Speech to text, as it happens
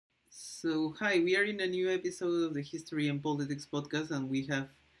So, hi, we are in a new episode of the History and Politics podcast, and we have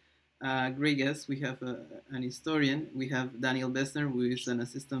a great guest. We have an historian. We have Daniel Bessner, who is an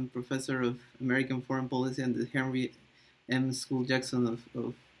assistant professor of American Foreign Policy and the Henry M. School Jackson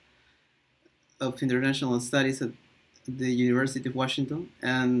of International Studies at the University of Washington.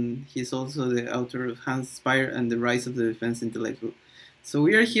 And he's also the author of Hans Speyer and the Rise of the Defense Intellectual. So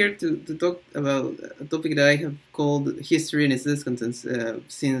we are here to talk about a topic that I have called history and its discontents.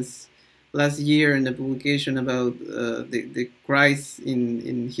 Since last year in the publication about the rise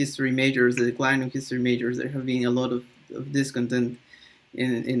in history majors, the decline of history majors, there have been a lot of discontent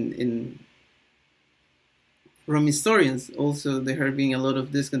in from historians. Also, there have been a lot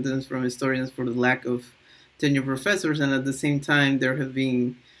of discontents from historians for the lack of tenure professors, and at the same time, there have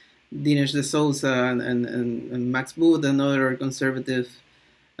been Dinesh D'Souza and Max Boot and other conservative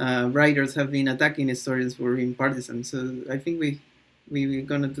writers have been attacking historians for being partisan. So I think we're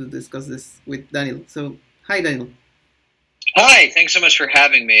going to discuss this with Daniel. So hi, Daniel. Hi, thanks so much for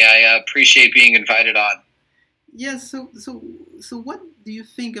having me. I appreciate being invited on. Yes. So what do you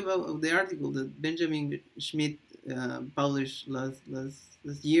think about of the article that Benjamin Schmidt published last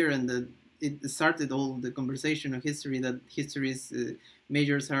year, and that it started all the conversation of history, that history's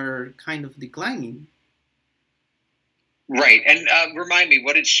majors are kind of declining? Right, and remind me,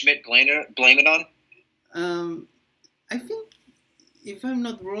 what did Schmidt blame it on? I think, if I'm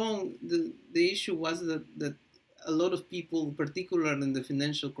not wrong, the issue was that a lot of people, particularly in the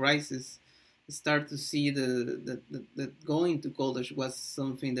financial crisis, start to see that going to college was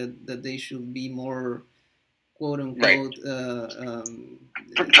something that they should be more quote Right, unquote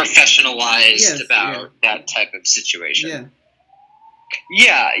professionalized yes, yeah, about that type of situation.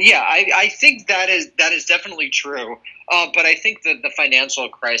 yeah, Yeah. I think that is definitely true. But I think that the financial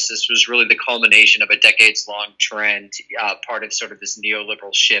crisis was really the culmination of a decades-long trend, part of sort of this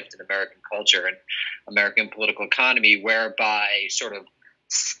neoliberal shift in American culture and American political economy, whereby sort of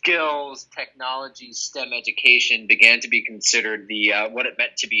skills, technology, STEM education began to be considered the what it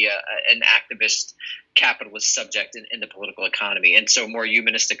meant to be an activist capitalist subject in the political economy. And so more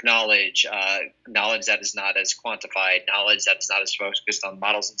humanistic knowledge, knowledge that is not as quantified, knowledge that is not as focused on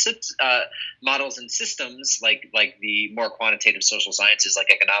models and systems like the more quantitative social sciences like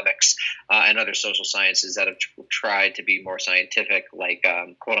economics and other social sciences that have tried to be more scientific, like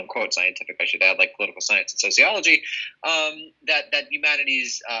quote unquote scientific, I should add, like political science and sociology, that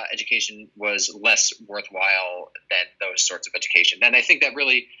humanities education was less worthwhile than those sorts of education. And I think that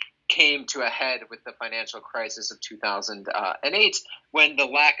really came to a head with the financial crisis of 2008, when the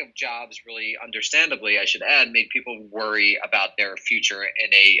lack of jobs really, understandably, I should add, made people worry about their future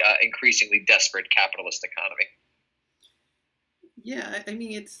in a increasingly desperate capitalist economy. yeah. I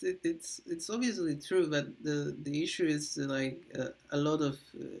mean, it's obviously true, but the issue is like a lot of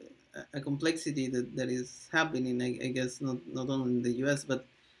a complexity that is happening. I guess not only in the U.S. but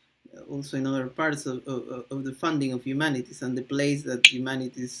also in other parts of the funding of humanities and the place that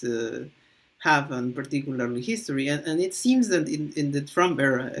humanities have, and particularly history. And it seems that in the Trump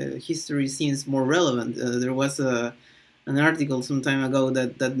era, history seems more relevant. There was an article some time ago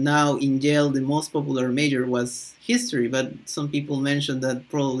that now in Yale the most popular major was history, but some people mentioned that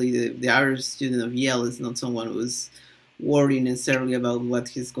probably the average student of Yale is not someone who's worried necessarily about what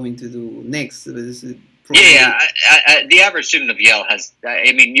he's going to do next. Yeah. The average student of Yale has.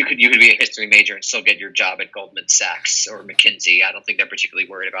 I mean, you could be a history major and still get your job at Goldman Sachs or McKinsey. I don't think they're particularly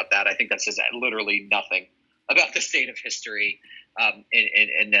worried about that. I think that says literally nothing about the state of history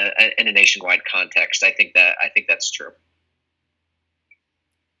in a nationwide context. I think that's true.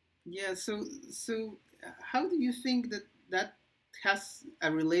 Yeah. So how do you think that has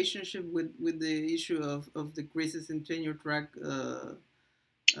a relationship with the issue of the crisis in tenure track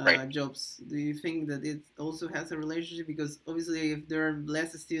Right. jobs? Do you think that it also has a relationship? Because obviously, if there are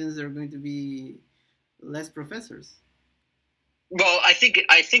less students, there are going to be less professors. Well, I think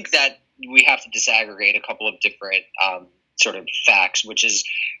that we have to disaggregate a couple of different sort of facts, which is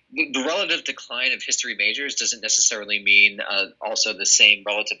the relative decline of history majors doesn't necessarily mean also the same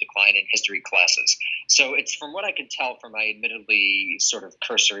relative decline in history classes. So it's, from what I can tell from my admittedly sort of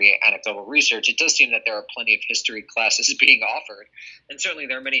cursory anecdotal research, it does seem that there are plenty of history classes being offered, and certainly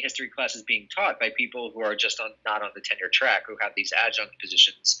there are many history classes being taught by people who are just not on the tenure track, who have these adjunct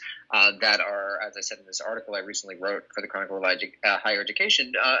positions that are, as I said in this article I recently wrote for the Chronicle of Higher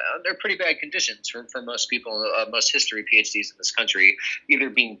Education, under pretty bad conditions for most people, most history PhD PhDs in this country, either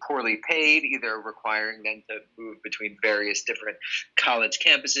being poorly paid, either requiring them to move between various different college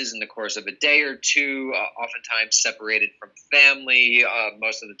campuses in the course of a day or two, oftentimes separated from family,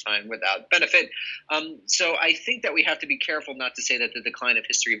 most of the time without benefit. So I think that we have to be careful not to say that the decline of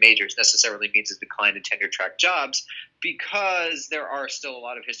history majors necessarily means a decline in tenure track jobs, because there are still a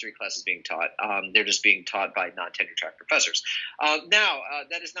lot of history classes being taught. They're just being taught by non-tenure track professors. Now,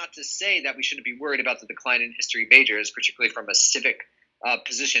 that is not to say that we shouldn't be worried about the decline in history majors, particularly from a civic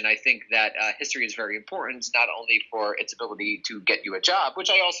position. I think that history is very important, not only for its ability to get you a job, which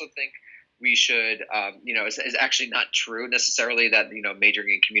I also think we should, is actually not true necessarily, that, majoring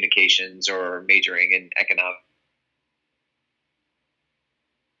in communications or majoring in economics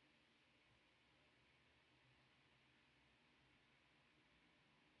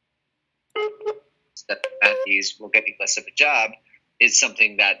that these will get you less of a job is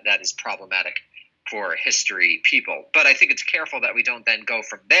something that is problematic for history people. But I think it's careful that we don't then go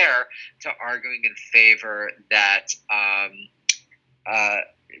from there to arguing in favor that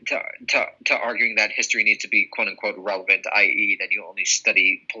to arguing that history needs to be quote unquote relevant, i.e., that you only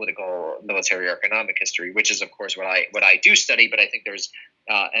study political, military, or economic history, which is of course what I do study. But I think there's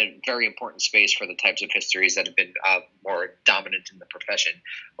a very important space for the types of histories that have been more dominant in the profession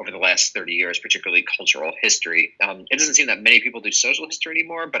over the last 30 years, particularly cultural history. It doesn't seem that many people do social history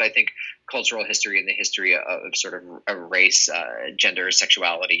anymore, but I think cultural history and the history of sort of a race, gender,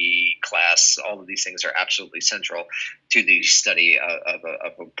 sexuality, class, all of these things are absolutely central to the study of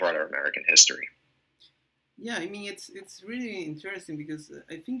a broader American history. Yeah, I mean it's really interesting because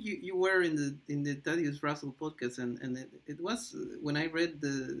I think you were in the Thaddeus Russell podcast, and it was when I read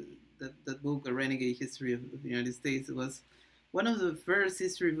that book, A Renegade History of the United States. It was one of the first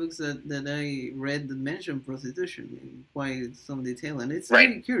history books that I read that mentioned prostitution in quite some detail, and it's right.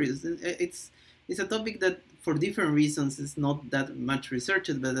 Really curious. It's a topic that for different reasons is not that much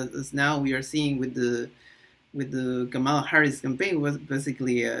researched, but as now we are seeing with the Kamala Harris campaign, was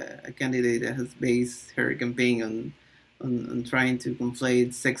basically a candidate that has based her campaign on trying to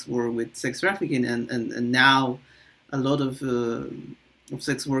conflate sex work with sex trafficking, and now a lot of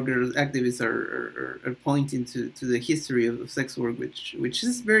sex workers activists are pointing to the history of sex work, which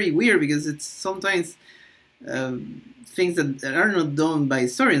is very weird because it's sometimes things that are not done by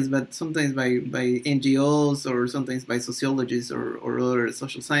historians, but sometimes by NGOs or sometimes by sociologists or other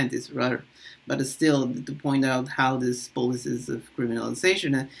social scientists rather. But still, to point out how these policies of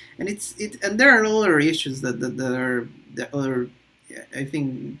criminalization and there are other issues that are the other. I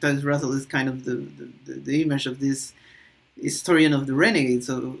think Thaddeus Russell is kind of the image of this historian of the renegades,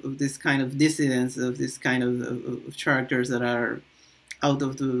 of this kind of dissidents, of this kind of characters that are out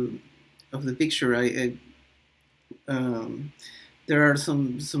of the picture. There are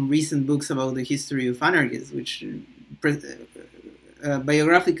some recent books about the history of anarchists, which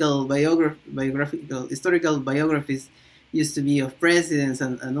historical biographies used to be of presidents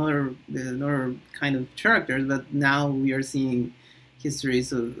and another kind of characters, but now we are seeing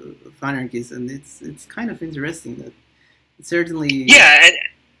histories of anarchists, and it's kind of interesting that certainly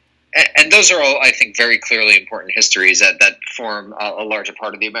and those are all, I think, very clearly important histories that form a larger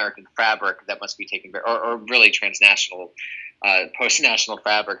part of the American fabric that must be taken, or really transnational, post-national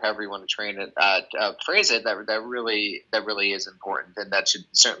fabric, however you want to phrase it. That really is important, and that should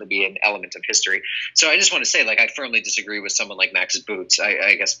certainly be an element of history. So I just want to say, I firmly disagree with someone like Max Boots.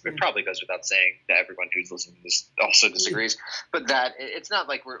 I guess it probably goes without saying that everyone who's listening to this also disagrees, but that it's not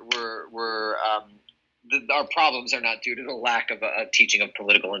like we're our problems are not due to the lack of a teaching of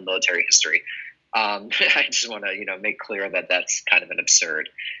political and military history. I just want to, make clear that that's kind of an absurd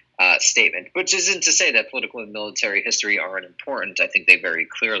statement, which isn't to say that political and military history aren't important. I think they very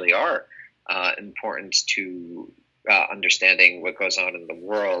clearly are important to understanding what goes on in the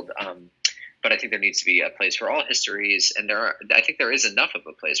world. But I think there needs to be a place for all histories, and I think there is enough of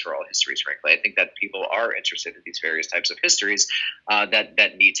a place for all histories, frankly. I think that people are interested in these various types of histories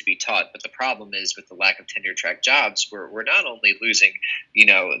that need to be taught. But the problem is, with the lack of tenure track jobs, we're not only losing,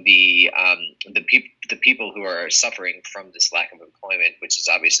 the people who are suffering from this lack of employment, which is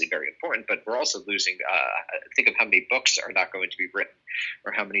obviously very important, but we're also losing. Think of how many books are not going to be written,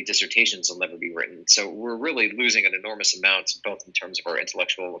 or how many dissertations will never be written. So we're really losing an enormous amount, both in terms of our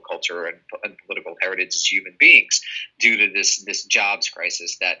intellectual culture and political heritage as human beings, due to this jobs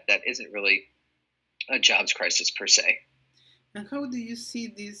crisis that isn't really a jobs crisis per se. And how do you see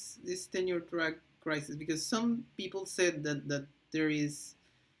this tenure track crisis? Because some people said that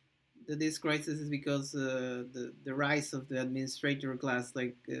this crisis is because the rise of the administrator class,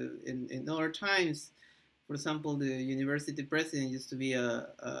 in other times. for example, the university president used to be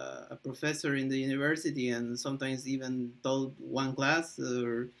a professor in the university and sometimes even taught one class,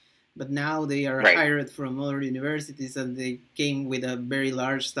 but now they are Right. hired from other universities and they came with a very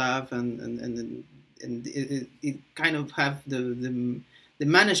large staff and it kind of have the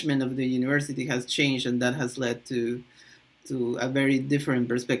management of the university has changed and that has led to a very different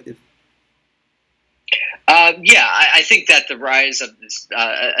perspective. Yeah, I think that the rise of this,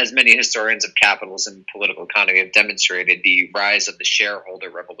 as many historians of capitalism and political economy have demonstrated, the rise of the shareholder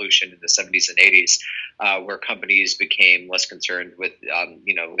revolution in the 70s and 80s, where companies became less concerned with,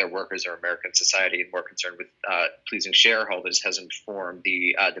 their workers or American society and more concerned with pleasing shareholders, has informed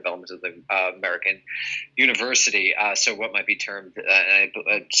the development of the American university. So what might be termed, and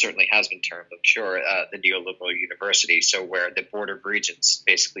it certainly has been termed, I'm sure, the neoliberal university. So where the Board of Regents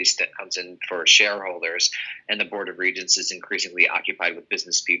basically comes in for shareholders, and the Board of Regents is increasingly occupied with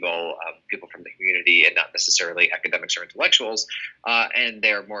business people, people from the community, and not necessarily academics or intellectuals. And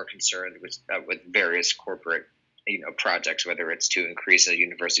they're more concerned with various corporate projects, whether it's to increase a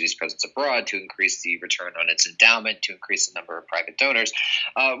university's presence abroad, to increase the return on its endowment, to increase the number of private donors,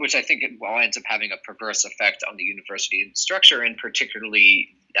 which I think ends up having a perverse effect on the university structure, and particularly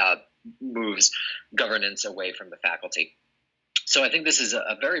moves governance away from the faculty. So I think this is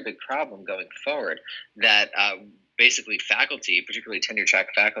a very big problem going forward, that basically faculty, particularly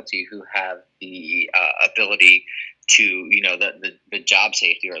tenure-track faculty who have the ability to, the job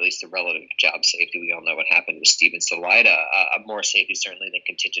safety, or at least the relative job safety. We all know what happened with Steven Salaita, more safety certainly than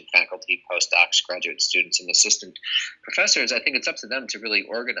contingent faculty, postdocs, graduate students, and assistant professors. I think it's up to them to really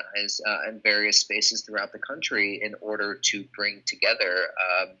organize in various spaces throughout the country in order to bring together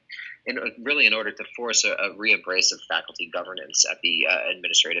in order to force a re-embrace of faculty governance at the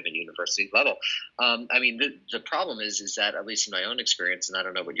administrative and university level. The problem is that, at least in my own experience, and I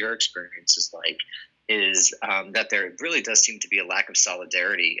don't know what your experience is like, is that there really does seem to be a lack of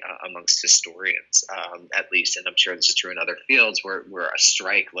solidarity amongst historians, at least, and I'm sure this is true in other fields, where a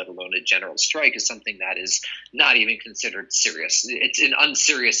strike, let alone a general strike, is something that is not even considered serious. It's an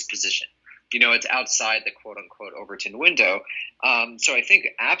unserious position. It's outside the quote-unquote Overton window. So I think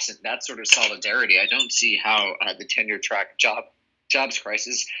absent that sort of solidarity, I don't see how the tenure-track jobs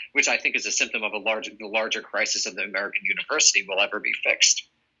crisis, which I think is a symptom of the larger crisis of the American university, will ever be fixed.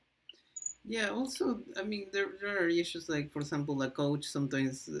 Yeah, also, there are issues like, for example, a coach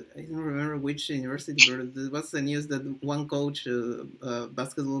sometimes, I don't remember which university, but there was the news that one coach, a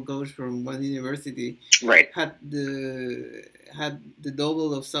basketball coach from one university, right, had the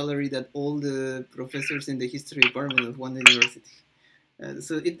double of salary that all the professors in the history department of one university.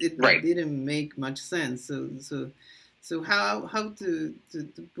 So it right. didn't make much sense. So how to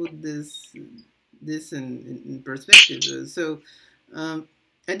put this in perspective?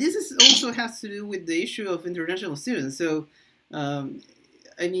 And this also has to do with the issue of international students. So,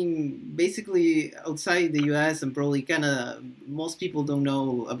 basically, outside the U.S. and probably Canada, most people don't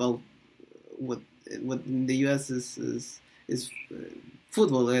know about what in the U.S. is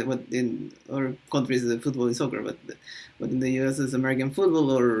football. What in other countries is football and soccer, but what in the U.S. is American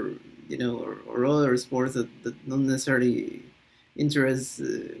football, or or other sports that don't necessarily interest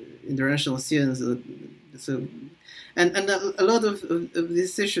international students. So. And a lot of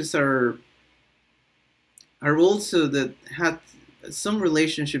these issues are also that had some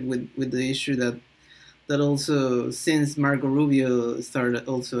relationship with the issue that also, since Marco Rubio started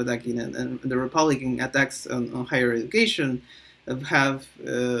also attacking and the Republican attacks on higher education, have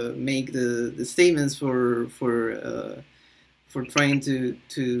make the statements for trying to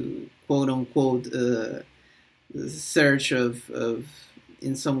quote unquote search of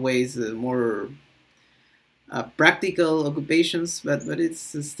in some ways more practical occupations, but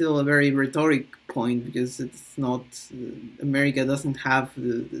it's still a very rhetoric point, because it's not America doesn't have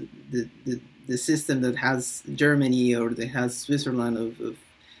the system that has Germany or that has Switzerland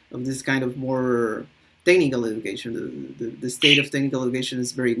of this kind of more technical education. The state of technical education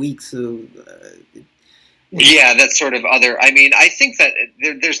is very weak, so. Yeah, that's sort of other. I think that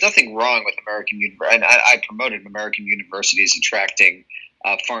there's nothing wrong with American universities, and I promoted American universities attracting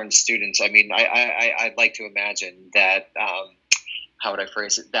foreign students. I'd like to imagine that, how would I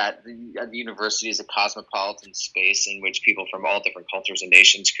phrase it, that the university is a cosmopolitan space in which people from all different cultures and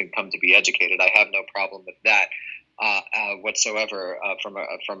nations can come to be educated. I have no problem with that whatsoever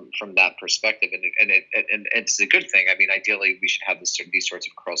from that perspective, and it's a good thing. Ideally, we should have these sorts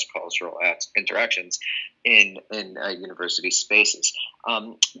of cross-cultural interactions in university spaces.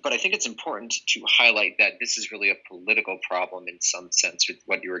 But I think it's important to highlight that this is really a political problem in some sense with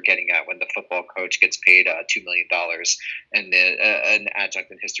what you were getting at when the football coach gets paid $2 million and an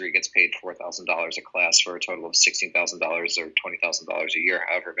adjunct in history gets paid $4,000 a class for a total of $16,000 or $20,000 a year,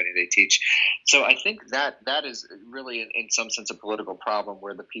 however many they teach. So I think that is really, in some sense, a political problem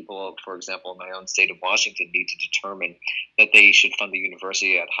where the people, for example, in my own state of Washington, need to determine that they should fund the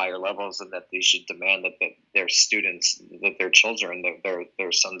university at higher levels and that they should demand that their students, that their children,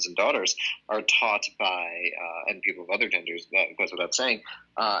 their sons and daughters are taught by, and people of other genders, that goes without saying,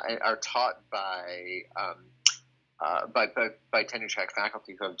 are taught by tenure track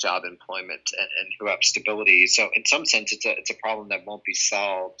faculty who have job employment and who have stability. So in some sense, it's a problem that won't be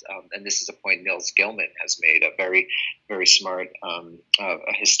solved. And this is a point Nils Gilman has made, a very, very smart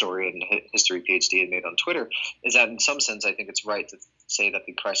a historian, history PhD, made on Twitter, is that in some sense, I think it's right to say that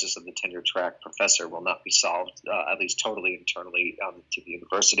the crisis of the tenure track professor will not be solved, at least totally internally to the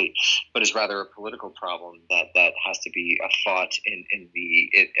university, but is rather a political problem that has to be fought in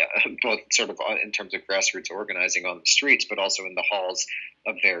both sort of in terms of grassroots organizing on the streets, but also in the halls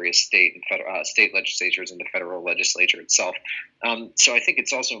of various state and federal state legislatures and the federal legislature itself. So I think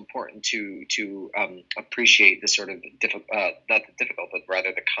it's also important to appreciate the sort of not the difficult, but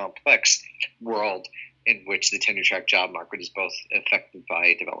rather the complex world in which the tenure track job market is both affected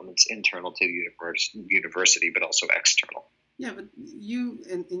by developments internal to the university, but also external. Yeah, but you,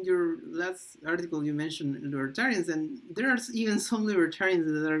 in your last article, you mentioned libertarians, and there are even some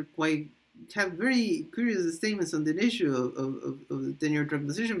libertarians that are have very curious statements on the issue of the tenure track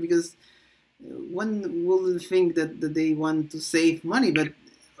position, because one will think that they want to save money, but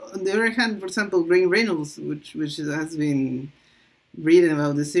on the other hand, for example, Graham Reynolds, which has been reading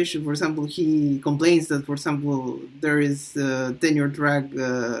about this issue, for example, he complains that, for example, there is tenure track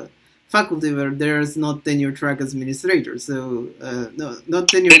faculty where there's not tenure track administrators. So no, not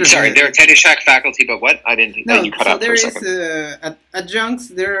tenure track. Sorry, there are tenure track faculty, but what? I didn't. No, you cut out for a second. There is adjuncts.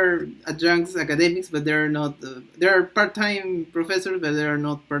 There are adjuncts academics, but there are not. There are part-time professors, but there are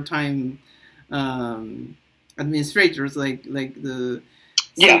not part-time administrators. Like the.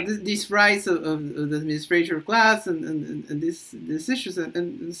 So yeah. This rise of the administrator class and these issues,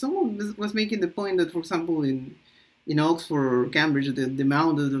 and someone was making the point that, for example, in Oxford or Cambridge, the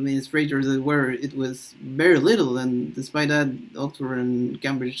amount of administrators that were, it was very little, and despite that, Oxford and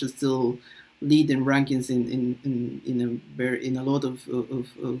Cambridge still lead in rankings in a lot of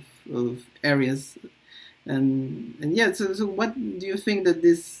areas, and yeah. So what do you think that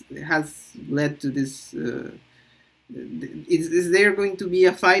this has led to this? Is there going to be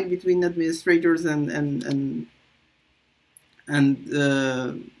a fight between administrators and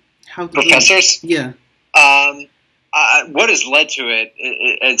how to professors? Yeah. What has led to it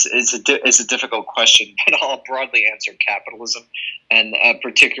is a difficult question, but I'll broadly answer capitalism, and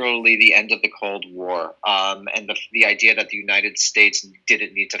particularly the end of the Cold War, and the idea that the United States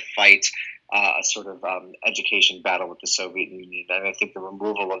didn't need to fight a sort of education battle with the Soviet Union. And I think the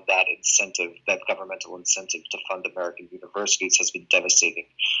removal of that incentive, that governmental incentive to fund American universities, has been devastating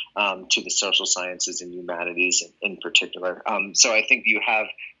to the social sciences and humanities in particular. So I think you have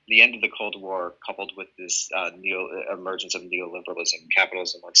the end of the Cold War coupled with this emergence of neoliberalism,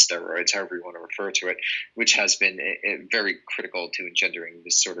 capitalism on steroids, however you want to refer to it, which has been very critical to engendering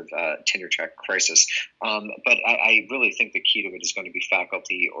this sort of tenure track crisis. But I really think the key to it is going to be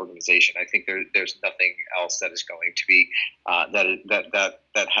faculty organization. I think there's nothing else that is going to be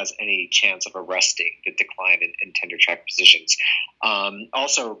that has any chance of arresting the decline in tenure track positions.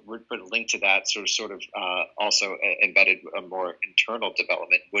 Also, but linked to that, sort of also embedded a more internal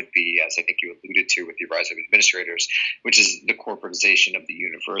development would be, as I think you alluded to with the rise of administrators, which is the corporatization of the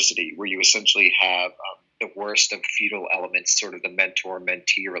university, where you essentially have the worst of feudal elements, sort of the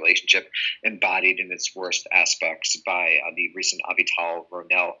mentor-mentee relationship, embodied in its worst aspects by the recent Avital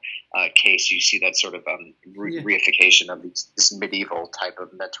Ronell case. You see that sort of reification of this medieval type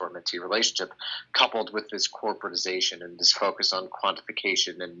of mentor-mentee relationship, coupled with this corporatization and this focus on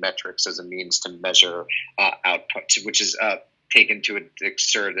quantification and metrics as a means to measure output, which is taken to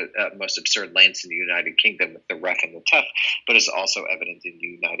most absurd lengths in the United Kingdom with the REF and the TEF, but is also evident in the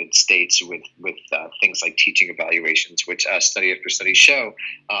United States with things like teaching evaluations, which study after study show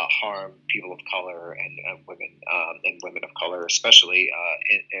harm people of color and women of color, especially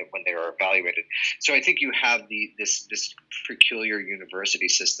when they are evaluated. So I think you have this peculiar university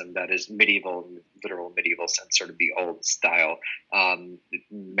system that is medieval, in the literal medieval sense, sort of the old style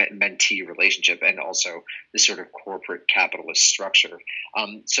mentee relationship, and also this sort of corporate capitalist structure.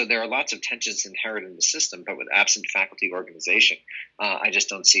 So there are lots of tensions inherent in the system, but with absent faculty organization, I just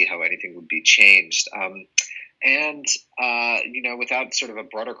don't see how anything would be changed. and without sort of a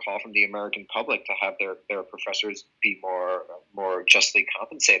broader call from the American public to have their professors be more justly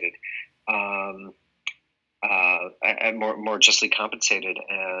compensated, and more justly compensated,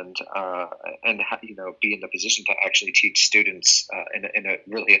 and be in the position to actually teach students in a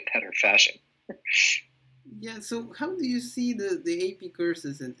really a better fashion. Yeah, so how do you see the AP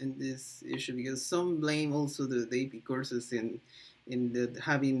courses in this issue? Because some blame also the AP courses in the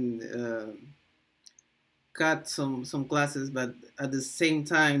having cut some classes, but at the same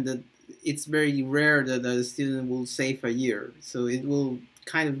time that it's very rare that a student will save a year. So it will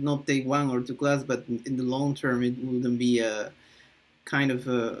kind of not take one or two classes, but in the long term, it wouldn't be a kind of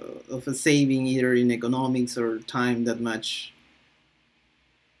a saving either in economics or time that much.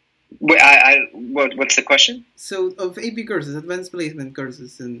 What's the question? So of AP courses, advanced placement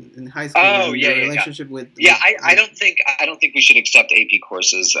courses in high school, relationship with I don't think we should accept AP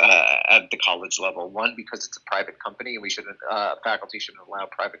courses at the college level. One, because it's a private company, and faculty shouldn't allow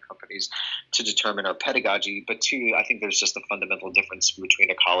private companies to determine our pedagogy. But two, I think there's just a fundamental difference between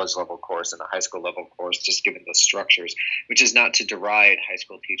a college level course and a high school level course, just given the structures. Which is not to deride high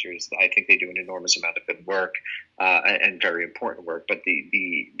school teachers. I think they do an enormous amount of good work and very important work. But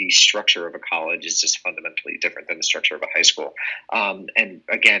the structure of a college is just fundamentally different than the structure of a high school. And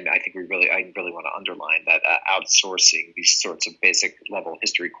again, I think I really want to underline that outsourcing these sorts of basic level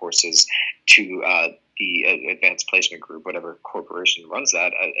history courses to the advanced placement group, whatever corporation runs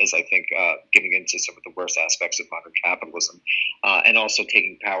that, is, I think, getting into some of the worst aspects of modern capitalism, and also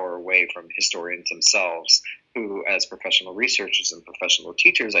taking power away from historians themselves, who, as professional researchers and professional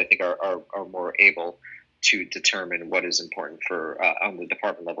teachers, I think are more able to determine what is important for, on the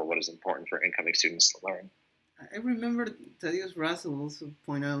department level, what is important for incoming students to learn. I remember Thaddeus Russell also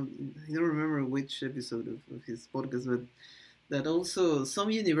point out, I don't remember which episode of his podcast, but that also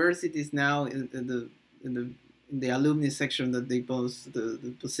some universities now in the alumni section that they post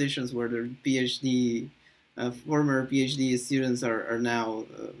the positions where their PhD, former PhD students are now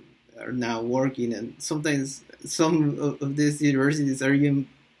working, and sometimes some of these universities are even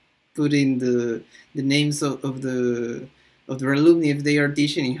putting the names of their alumni if they are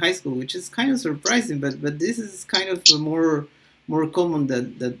teaching in high school, which is kind of surprising. But this is kind of more common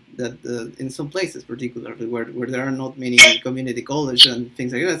that in some places, particularly where there are not many community colleges and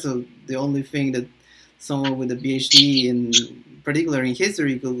things like that. So the only thing that someone with a PhD, in particular in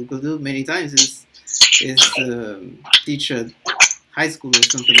history, could do many times is teach at high school or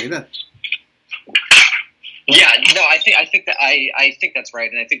something like that. Yeah, no, I think that's right,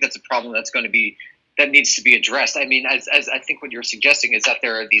 and I think that's a problem that needs to be addressed. I mean, as I think what you're suggesting is that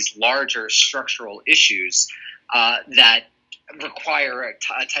there are these larger structural issues that require a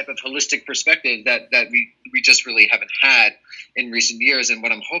type of holistic perspective that we just really haven't had in recent years. And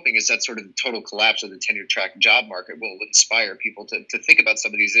what I'm hoping is that sort of the total collapse of the tenure track job market will inspire people to think about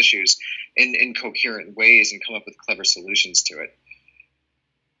some of these issues in coherent ways and come up with clever solutions to it.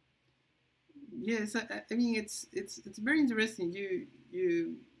 Yes, I mean it's very interesting.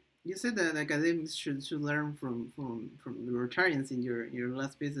 You said that academics should learn from libertarians in your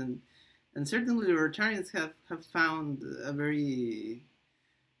last piece, and certainly libertarians have found a very,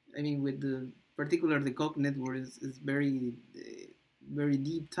 I mean, with the Koch network is very very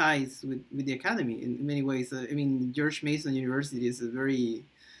deep ties with the academy in many ways. I mean, George Mason University is a very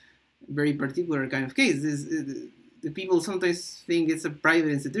very particular kind of case. The people sometimes think it's a private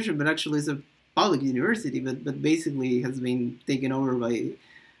institution, but actually it's a public university, but basically has been taken over by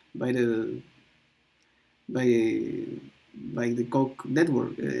the Koch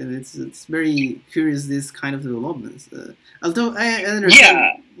network, and it's very curious, this kind of developments. Although I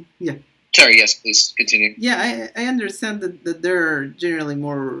understand, yeah. Sorry, yes, please continue. Yeah, I understand that there are generally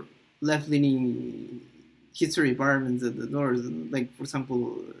more left-leaning history departments at the doors, like for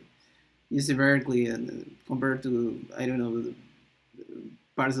example, UC Berkeley, and compared to, I don't know,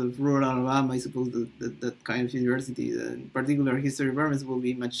 parts of rural Alabama, I suppose that kind of university, in particular history departments, will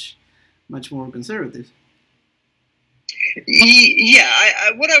be much more conservative.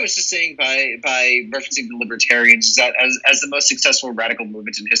 Yeah, what I was just saying by referencing the libertarians is that as the most successful radical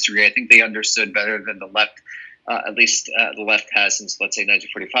movement in history, I think they understood better than the left, at least the left has since, let's say,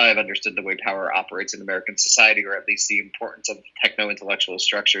 1945, understood the way power operates in American society, or at least the importance of techno-intellectual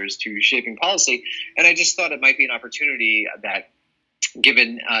structures to shaping policy. And I just thought it might be an opportunity that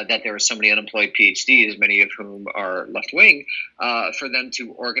given that there are so many unemployed PhDs, many of whom are left wing, for them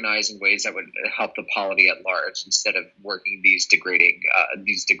to organize in ways that would help the polity at large instead of working these degrading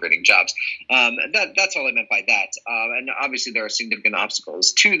jobs. That's all I meant by that. And obviously, there are significant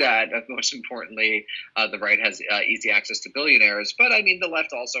obstacles to that. Most importantly, the right has easy access to billionaires, but I mean, the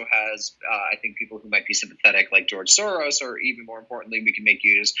left also has, I think, people who might be sympathetic, like George Soros, or even more importantly, we can make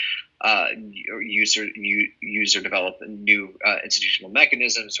use or develop new institutional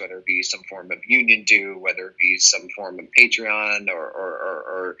mechanisms, whether it be some form of union due, whether it be some form of Patreon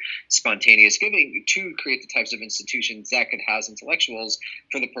or spontaneous giving, to create the types of institutions that could house intellectuals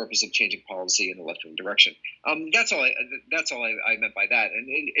for the purpose of changing policy in the left-wing direction. That's all I meant by that, and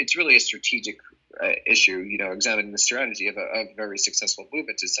it's really a strategic issue. Examining the strategy of a very successful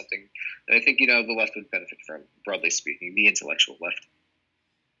movement is something that I think the left would benefit from, broadly speaking, the intellectual left.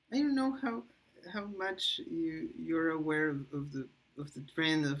 I don't know how much you're aware of the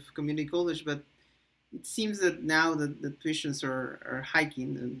trend of community college, but it seems that now that the tuitions are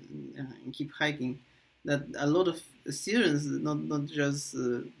hiking and keep hiking, that a lot of students, not just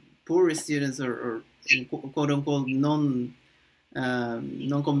poor students or quote unquote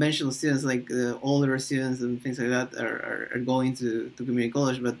non-conventional students like older students and things like that are going to community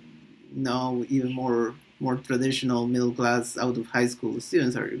college, but now even more traditional middle class out of high school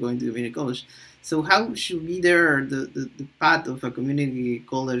students are going to community college. So how should be there the path of a community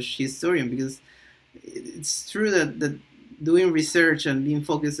college historian? Because it's true that doing research and being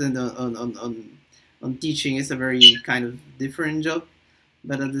focused on teaching is a very kind of different job,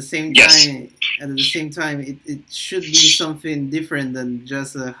 but at the same time, it should be something different than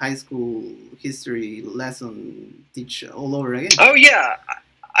just a high school history lesson teach all over again. Oh yeah.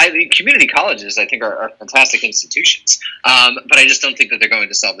 Community colleges, I think, are fantastic institutions, but I just don't think that they're going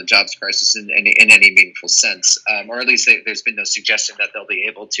to solve the jobs crisis in any meaningful sense, or at least there's been no suggestion that they'll be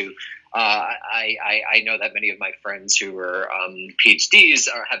able to. I know that many of my friends who are PhDs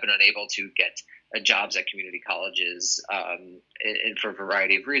have been unable to get jobs at community colleges for a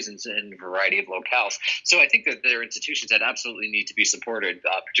variety of reasons in a variety of locales. So I think that there are institutions that absolutely need to be supported,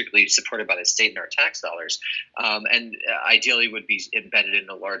 particularly supported by the state and our tax dollars, and ideally would be embedded in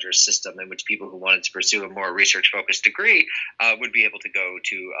a larger system in which people who wanted to pursue a more research-focused degree would be able to go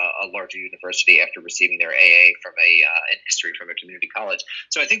to a larger university after receiving their AA from in history from a community college.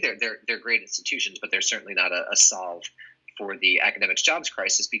 So I think they're great institutions, but they're certainly not a solve for the academics jobs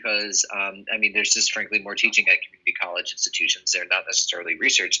crisis, because there's just frankly more teaching at community college institutions. They're not necessarily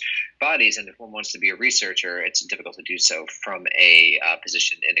research bodies, and if one wants to be a researcher, it's difficult to do so from a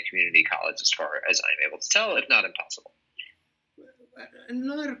position in a community college, as far as I'm able to tell, if not impossible.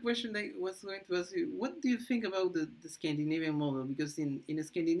 Another question I was going to ask you: what do you think about the Scandinavian model? Because in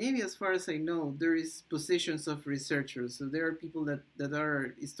Scandinavia, as far as I know, there is positions of researchers. So there are people that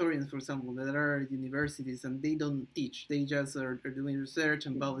are historians, for example, that are at universities, and they don't teach. They just are doing research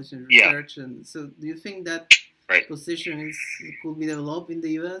and publishing research. Yeah. And so, do you think that position could be developed in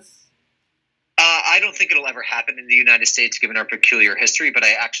the U.S.? I don't think it'll ever happen in the United States, given our peculiar history, but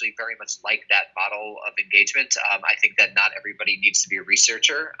I actually very much like that model of engagement. I think that not everybody needs to be a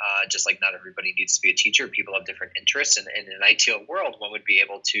researcher, just like not everybody needs to be a teacher. People have different interests, and in an ideal world, one would be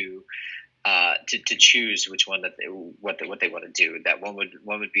able to choose which one what they want to do. That one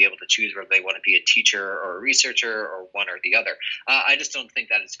would be able to choose whether they want to be a teacher or a researcher or one or the other. I just don't think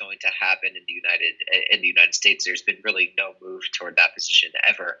that it's going to happen in the United States. There's been really no move toward that position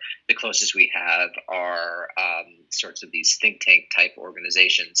ever. The closest we have are sorts of these think tank type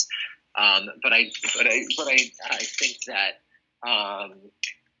organizations. But I think that.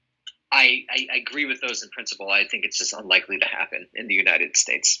 I agree with those in principle. I think it's just unlikely to happen in the United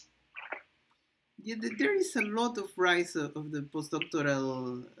States. Yeah, there is a lot of rise of the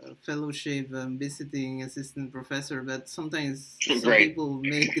postdoctoral fellowship and visiting assistant professor, but sometimes some people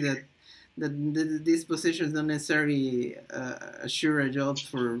make that these positions don't necessarily assure a job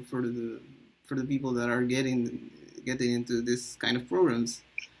for the people that are getting into this kind of programs.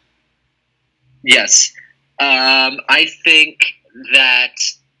 Yes, I think that.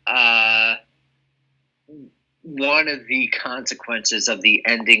 One of the consequences of the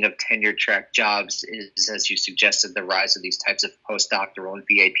ending of tenure-track jobs is, as you suggested, the rise of these types of postdoctoral and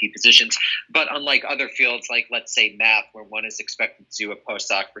VAP positions. But unlike other fields, like, let's say, math, where one is expected to do a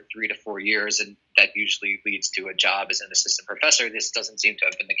postdoc for 3 to 4 years, and that usually leads to a job as an assistant professor, this doesn't seem to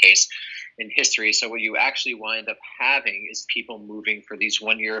have been the case in history. So what you actually wind up having is people moving for these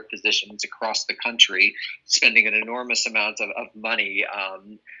one-year positions across the country, spending an enormous amount of money,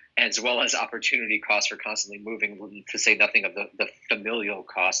 as well as opportunity costs for constantly moving, to say nothing of the familial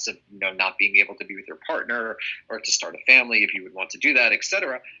costs of not being able to be with your partner or to start a family if you would want to do that,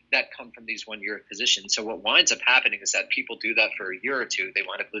 etc., that come from these 1 year positions. So what winds up happening is that people do that for a year or two, they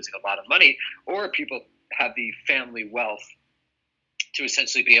wind up losing a lot of money, or people have the family wealth to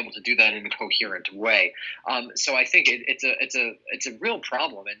essentially be able to do that in a coherent way. So I think it's a real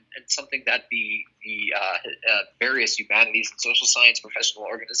problem, and something that the various humanities and social science professional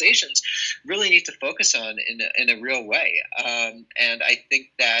organizations really need to focus on in a real way. And I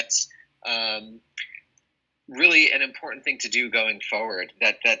think that's really an important thing to do going forward.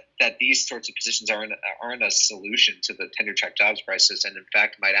 That these sorts of positions aren't a solution to the tenure track jobs crisis, and in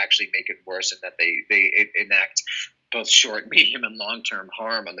fact might actually make it worse, in that they enact both short, medium, and long-term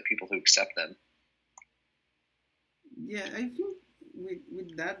harm on the people who accept them. Yeah, I think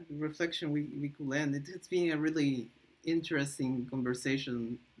with that reflection, we could end. It's been a really interesting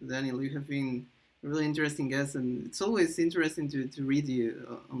conversation, Daniel. You have been a really interesting guest, and it's always interesting to read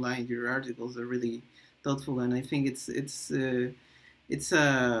you online. Your articles are really thoughtful, and I think it's a it's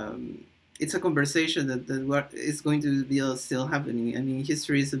a conversation that is going to be still happening. I mean,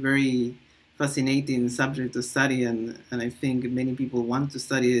 history is a very fascinating subject to study, and I think many people want to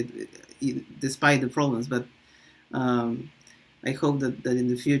study it despite the problems. But I hope that in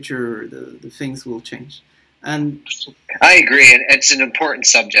the future the things will change. And I agree, and it's an important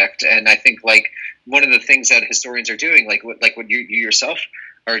subject. And I think one of the things that historians are doing, like what you yourself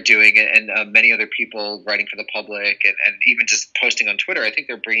are doing, and many other people writing for the public, and even just posting on Twitter, I think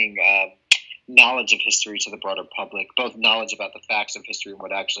they're bringing knowledge of history to the broader public, both knowledge about the facts of history and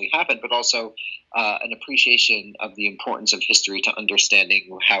what actually happened, but also an appreciation of the importance of history to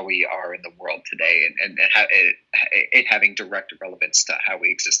understanding how we are in the world today, and how it having direct relevance to how we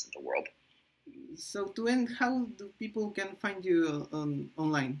exist in the world. So to end, how do people can find you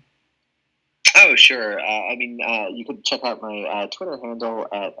online? Oh, sure. You could check out my Twitter handle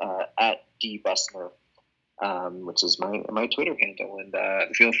at dbusner. Which is my Twitter handle,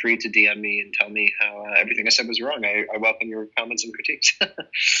 and feel free to DM me and tell me how everything I said was wrong. I welcome your comments and critiques.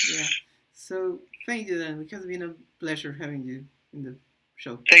 Yeah. So thank you, then. It has been a pleasure having you in the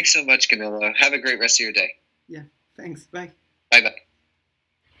show. Thanks so much, Camilo. Have a great rest of your day. Yeah. Thanks. Bye. Bye-bye.